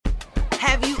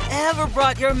Have you ever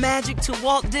brought your magic to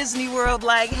Walt Disney World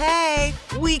like, hey,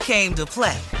 we came to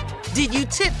play? Did you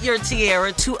tip your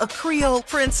tiara to a Creole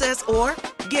princess or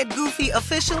get goofy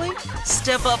officially?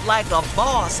 Step up like a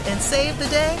boss and save the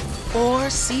day? Or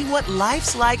see what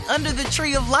life's like under the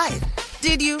tree of life?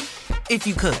 Did you? If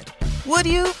you could. Would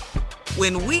you?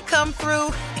 When we come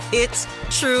through, it's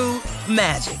true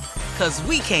magic. 'Cause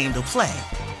we came to play.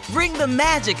 Bring the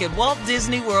magic at Walt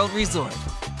Disney World Resort.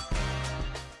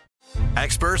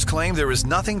 Experts claim there is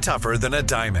nothing tougher than a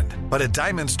diamond. But at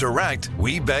Diamonds Direct,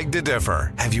 we beg to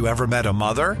differ. Have you ever met a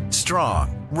mother?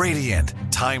 Strong, radiant,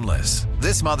 timeless.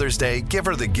 This Mother's Day, give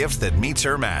her the gift that meets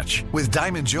her match. With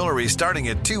diamond jewelry starting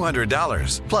at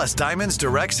 $200. Plus Diamonds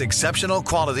Direct's exceptional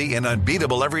quality and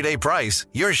unbeatable everyday price,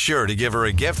 you're sure to give her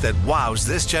a gift that wows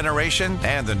this generation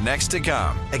and the next to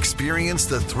come. Experience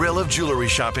the thrill of jewelry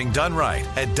shopping done right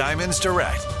at Diamonds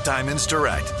Direct. Diamonds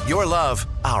Direct. Your love,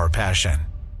 our passion.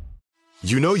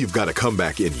 You know you've got a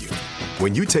comeback in you.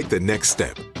 When you take the next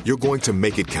step, you're going to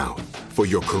make it count. For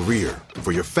your career,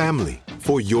 for your family,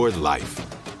 for your life.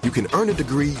 You can earn a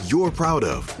degree you're proud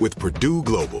of with Purdue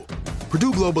Global.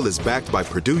 Purdue Global is backed by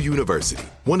Purdue University,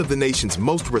 one of the nation's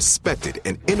most respected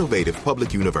and innovative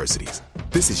public universities.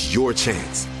 This is your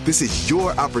chance. This is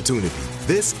your opportunity.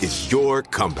 This is your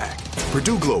comeback.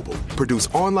 Purdue Global, Purdue's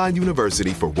online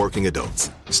university for working adults.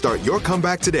 Start your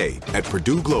comeback today at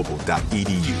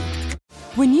purdueglobal.edu.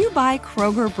 When you buy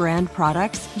Kroger brand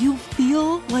products, you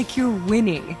feel like you're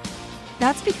winning.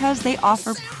 That's because they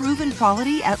offer proven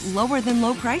quality at lower than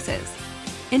low prices.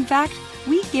 In fact,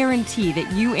 we guarantee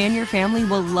that you and your family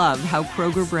will love how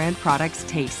Kroger brand products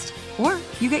taste, or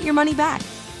you get your money back.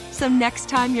 So next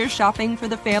time you're shopping for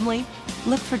the family,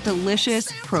 look for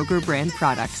delicious Kroger brand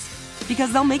products,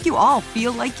 because they'll make you all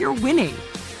feel like you're winning.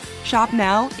 Shop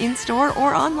now, in-store,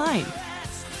 or online.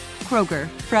 Kroger,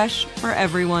 fresh for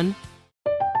everyone.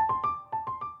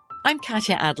 I'm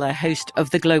Katya Adler, host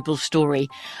of The Global Story.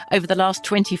 Over the last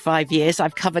 25 years,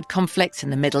 I've covered conflicts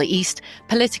in the Middle East,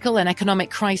 political and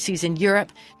economic crises in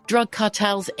Europe, drug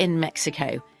cartels in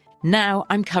Mexico. Now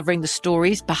I'm covering the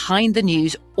stories behind the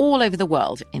news all over the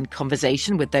world in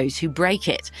conversation with those who break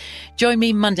it. Join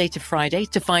me Monday to Friday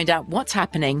to find out what's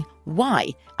happening, why,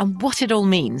 and what it all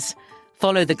means.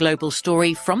 Follow The Global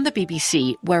Story from the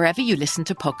BBC wherever you listen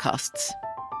to podcasts.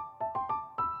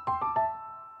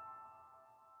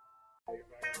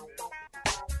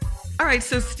 All right,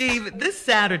 so Steve, this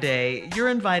Saturday, you're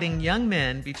inviting young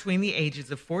men between the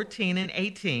ages of 14 and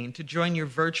 18 to join your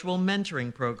virtual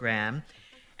mentoring program.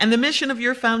 And the mission of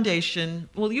your foundation,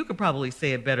 well, you could probably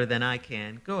say it better than I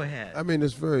can. Go ahead. I mean,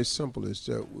 it's very simple. It's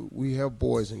that we have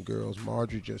boys and girls.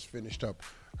 Marjorie just finished up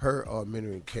her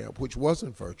mentoring camp, which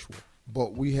wasn't virtual.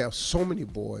 But we have so many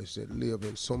boys that live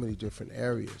in so many different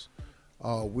areas.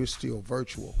 We're still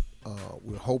virtual.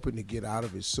 We're hoping to get out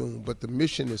of it soon. But the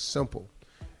mission is simple.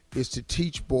 Is to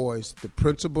teach boys the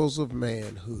principles of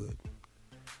manhood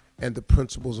and the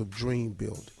principles of dream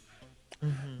building.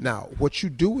 Mm-hmm. Now, what you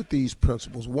do with these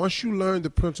principles, once you learn the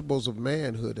principles of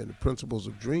manhood and the principles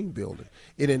of dream building,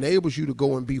 it enables you to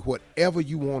go and be whatever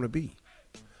you want to be.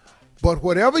 But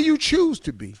whatever you choose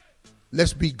to be,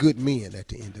 let's be good men at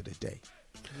the end of the day.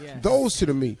 Yes. Those,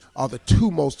 to me, are the two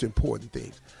most important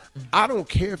things. Mm-hmm. I don't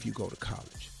care if you go to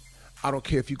college. I don't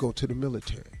care if you go to the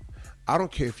military. I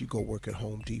don't care if you go work at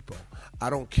Home Depot.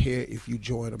 I don't care if you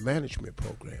join a management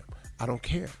program. I don't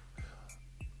care.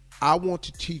 I want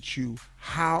to teach you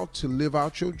how to live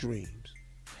out your dreams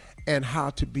and how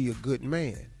to be a good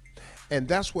man. And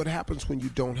that's what happens when you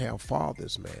don't have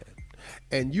fathers, man.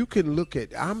 And you can look at,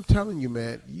 I'm telling you,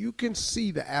 man, you can see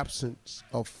the absence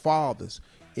of fathers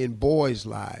in boys'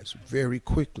 lives very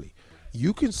quickly.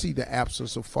 You can see the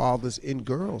absence of fathers in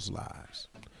girls' lives.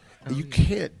 And you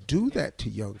can't do that to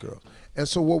young girls. And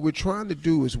so what we're trying to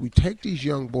do is we take these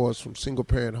young boys from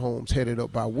single-parent homes headed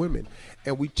up by women,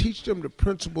 and we teach them the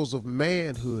principles of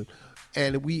manhood,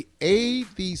 and we aid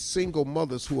these single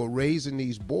mothers who are raising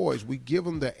these boys. We give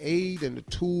them the aid and the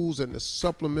tools and the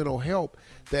supplemental help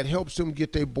that helps them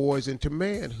get their boys into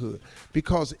manhood.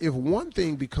 Because if one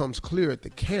thing becomes clear at the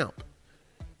camp,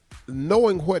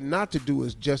 knowing what not to do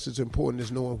is just as important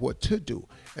as knowing what to do.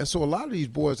 And so a lot of these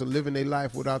boys are living their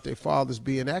life without their fathers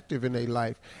being active in their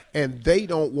life, and they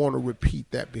don't want to repeat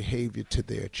that behavior to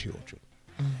their children.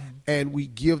 Mm-hmm. And we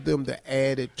give them the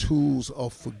added tools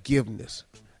of forgiveness,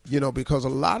 because a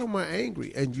lot of them are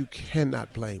angry, and you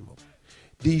cannot blame them.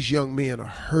 These young men are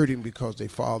hurting because their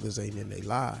fathers ain't in their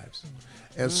lives.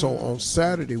 And so on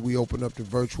Saturday, we open up the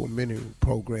virtual mentoring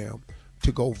program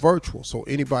to go virtual so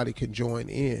anybody can join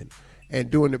in.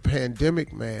 And during the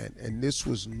pandemic, man, and this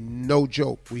was no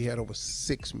joke, we had over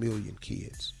 6 million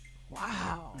kids.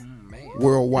 Wow.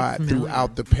 Worldwide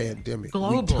throughout the pandemic.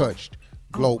 Global. We touched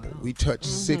global. We touched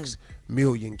 6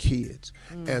 million kids.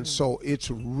 And so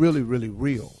it's really, really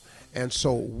real. And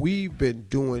so we've been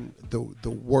doing the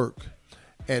work.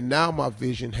 And now my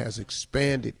vision has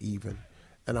expanded even.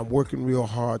 And I'm working real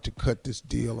hard to cut this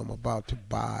deal. I'm about to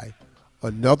buy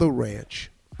another ranch,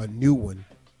 a new one,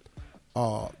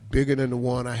 bigger than the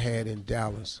one I had in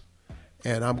Dallas.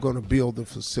 And I'm going to build the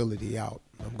facility out.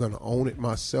 I'm going to own it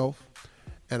myself.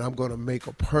 And I'm going to make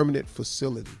a permanent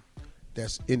facility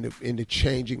that's in the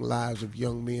changing lives of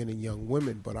young men and young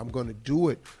women. But I'm going to do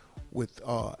it with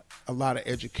a lot of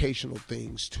educational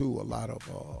things too, a lot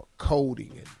of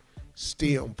coding and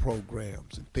STEM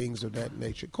programs and things of that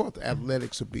nature. Of course, the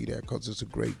athletics will be there because it's a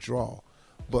great draw.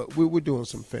 But we're doing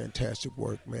some fantastic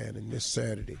work, man, and this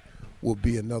Saturday will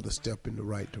be another step in the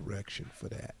right direction for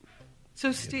that.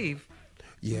 So, Steve,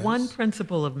 Yes. one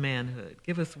principle of manhood.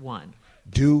 Give us one.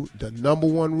 Do the number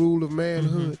one rule of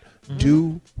manhood,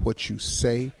 do what you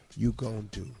say you gonna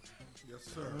do. Yes,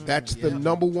 sir. That's the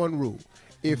number one rule.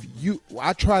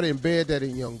 I try to embed that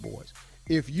in young boys.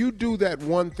 If you do that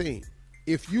one thing,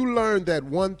 if you learn that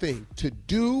one thing, to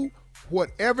do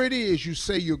whatever it is you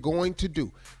say you're going to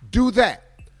do that,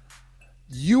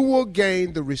 you will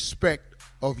gain the respect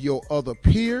of your other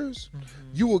peers.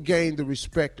 You will gain the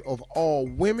respect of all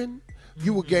women.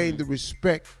 You will gain the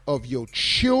respect of your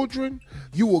children.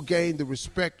 You will gain the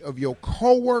respect of your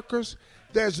coworkers.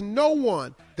 There's no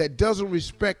one that doesn't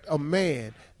respect a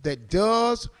man that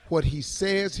does what he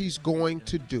says he's going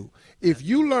to do. If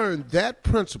you learn that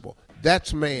principle,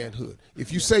 that's manhood.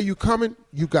 If you say you're coming,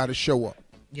 you got to show up.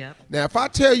 Yep. Now, if I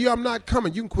tell you I'm not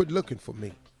coming, you can quit looking for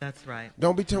me. That's right.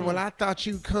 Don't be telling, well, I thought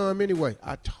you'd come anyway.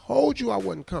 I told you I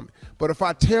wasn't coming. But if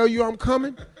I tell you I'm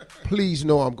coming, please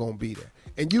know I'm going to be there.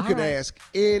 And you can ask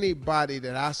anybody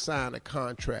that I sign a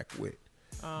contract with.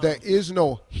 There is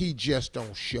no, he just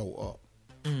don't show up.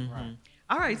 Right.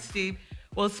 All right, Steve.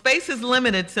 Well, space is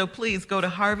limited, so please go to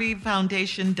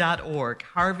harveyfoundation.org,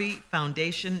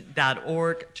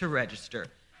 harveyfoundation.org to register.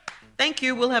 Thank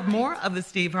you. We'll have more of the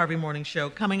Steve Harvey Morning Show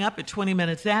coming up at 20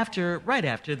 minutes after, right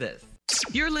after this.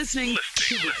 You're listening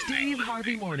to the Steve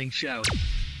Harvey Morning Show.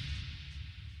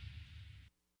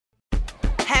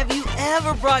 Have you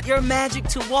ever brought your magic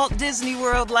to Walt Disney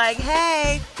World like,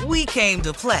 hey, we came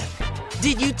to play?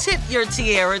 Did you tip your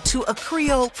tiara to a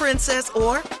Creole princess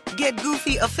or get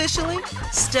goofy officially?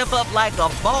 Step up like a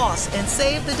boss and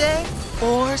save the day?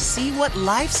 Or see what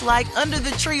life's like under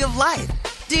the tree of life?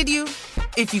 Did you?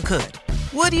 If you could.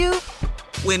 Would you?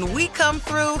 When we come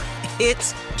through,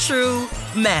 it's true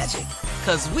magic.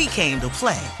 'Cause we came to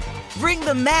play. Bring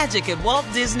the magic at Walt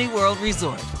Disney World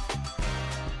Resort.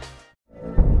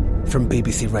 From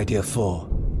BBC Radio 4,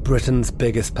 Britain's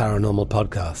biggest paranormal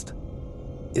podcast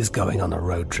is going on a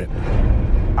road trip.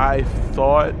 I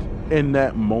thought in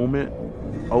that moment,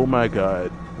 oh my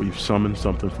God, we've summoned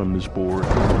something from this board.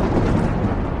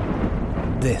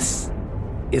 This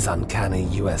is Uncanny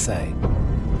USA.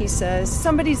 He says,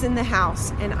 somebody's in the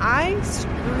house, and I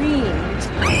screamed.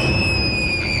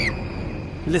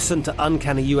 Listen to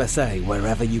Uncanny USA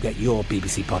wherever you get your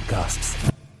BBC podcasts,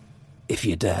 if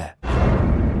you dare.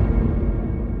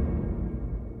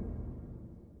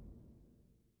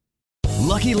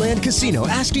 Lucky Land Casino,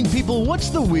 asking people, what's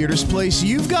the weirdest place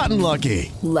you've gotten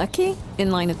lucky? Lucky? In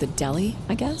line at the deli,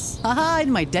 I guess? Aha,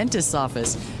 in my dentist's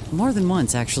office. More than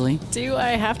once, actually. Do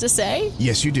I have to say?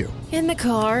 Yes, you do. In the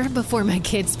car before my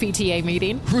kids' PTA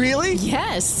meeting. Really?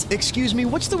 Yes. Excuse me,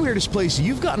 what's the weirdest place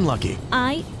you've gotten lucky?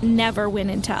 I never win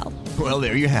and tell. Well,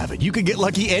 there you have it. You can get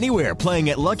lucky anywhere, playing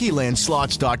at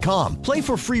LuckyLandSlots.com. Play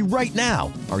for free right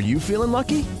now. Are you feeling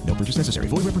lucky? No purchase necessary.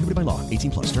 Void where prohibited by law.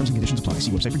 18+. Terms and conditions apply.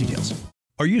 See website for details.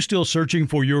 Are you still searching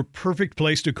for your perfect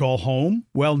place to call home?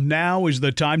 Well, now is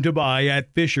the time to buy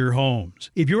at Fisher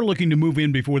Homes. If you're looking to move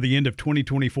in before the end of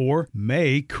 2024,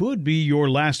 May could be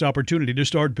your last opportunity to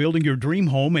start building your dream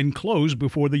home and close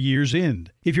before the year's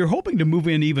end. If you're hoping to move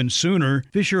in even sooner,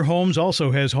 Fisher Homes also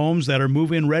has homes that are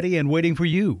move-in ready and waiting for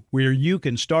you, where you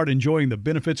can start enjoying the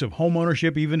benefits of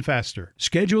homeownership even faster.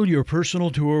 Schedule your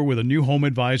personal tour with a new home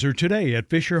advisor today at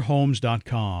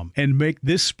FisherHomes.com and make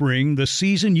this spring the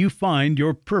season you find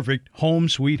your perfect home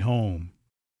sweet home.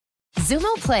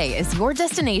 Xumo Play is your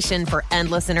destination for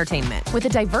endless entertainment. With a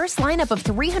diverse lineup of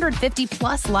 350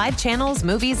 plus live channels,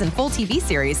 movies, and full TV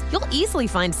series, you'll easily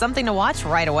find something to watch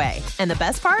right away. And the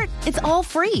best part? It's all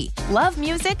free. Love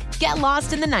music? Get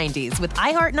lost in the 90s with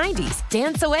iHeart 90s.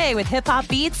 Dance away with hip-hop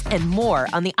beats and more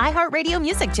on the iHeartRadio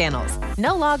music channels.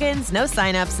 No logins, no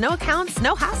signups, no accounts,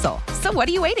 no hassle. So what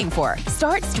are you waiting for?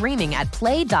 Start streaming at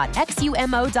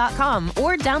play.xumo.com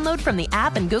or download from the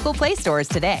app and Google Play stores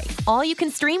today. All you can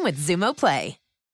stream with Xumo Play.